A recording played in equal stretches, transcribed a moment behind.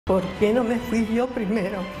¿Por qué no me fui yo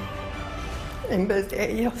primero en vez de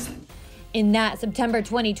ellos? In that September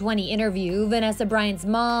 2020 interview, Vanessa Bryant's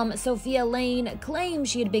mom, Sofia Laine, claimed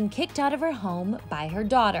she had been kicked out of her home by her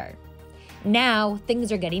daughter. Now,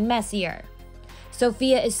 things are getting messier.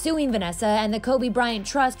 Sofia is suing Vanessa and the Kobe Bryant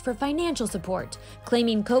Trust for financial support,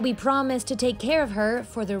 claiming Kobe promised to take care of her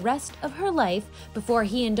for the rest of her life before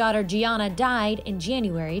he and daughter Gianna died in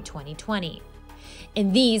January 2020.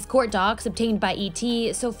 In these court docs obtained by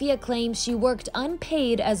ET, Sofia claims she worked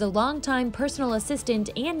unpaid as a longtime personal assistant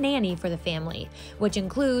and nanny for the family, which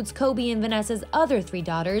includes Kobe and Vanessa's other 3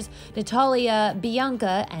 daughters, Natalia,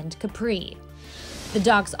 Bianca, and Capri. The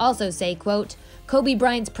docs also say, quote, Kobe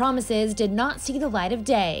Bryant's promises did not see the light of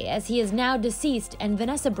day, as he is now deceased, and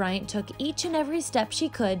Vanessa Bryant took each and every step she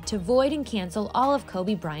could to void and cancel all of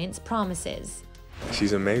Kobe Bryant's promises.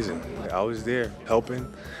 She's amazing. I was there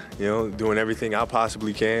helping, doing everything I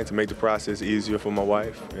possibly can to make the process easier for my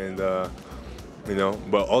wife. And,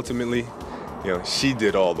 but ultimately, she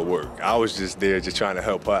did all the work. I was just there just trying to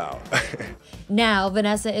help her out. Now,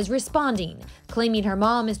 Vanessa is responding, claiming her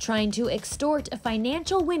mom is trying to extort a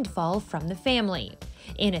financial windfall from the family.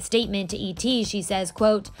 In a statement to ET, she says,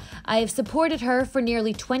 quote, I have supported her for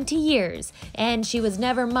nearly 20 years, and she was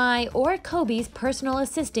never my or Kobe's personal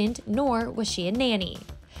assistant, nor was she a nanny.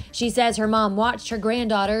 She says her mom watched her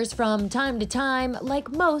granddaughters from time to time,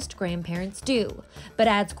 like most grandparents do, but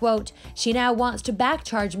adds, quote, she now wants to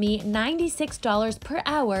backcharge me $96 per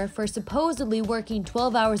hour for supposedly working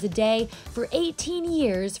 12 hours a day for 18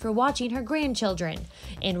 years for watching her grandchildren.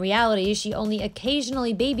 In reality, she only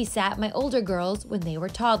occasionally babysat my older girls when they were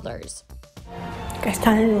toddlers. Que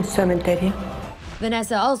están en un cementerio.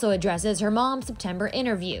 Vanessa also addresses her mom's September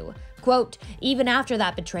interview. Quote, even after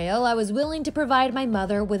that betrayal, I was willing to provide my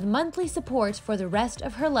mother with monthly support for the rest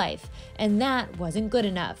of her life, and that wasn't good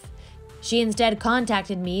enough. She instead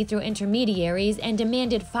contacted me through intermediaries and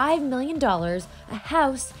demanded $5 million, a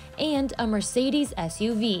house, and a Mercedes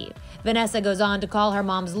SUV. Vanessa goes on to call her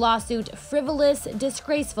mom's lawsuit frivolous,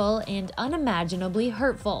 disgraceful, and unimaginably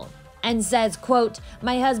hurtful. And says, quote,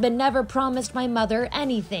 my husband never promised my mother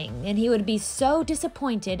anything, and he would be so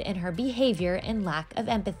disappointed in her behavior and lack of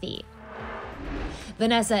empathy.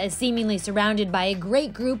 Vanessa is seemingly surrounded by a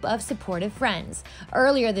great group of supportive friends.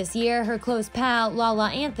 Earlier this year, her close pal, Lala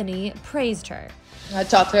Anthony, praised her. I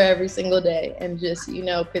talk to her every single day and just,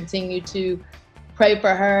 continue to pray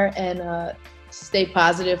for her and stay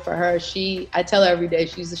positive for her. I tell her every day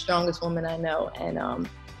she's the strongest woman I know, and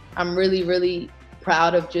I'm really, really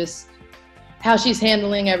proud of just how she's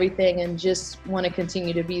handling everything, and just want to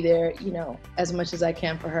continue to be there, as much as I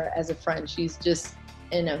can for her as a friend. She's just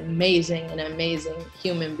an amazing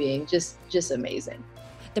human being, just amazing.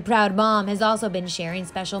 The proud mom has also been sharing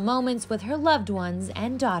special moments with her loved ones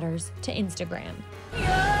and daughters to Instagram.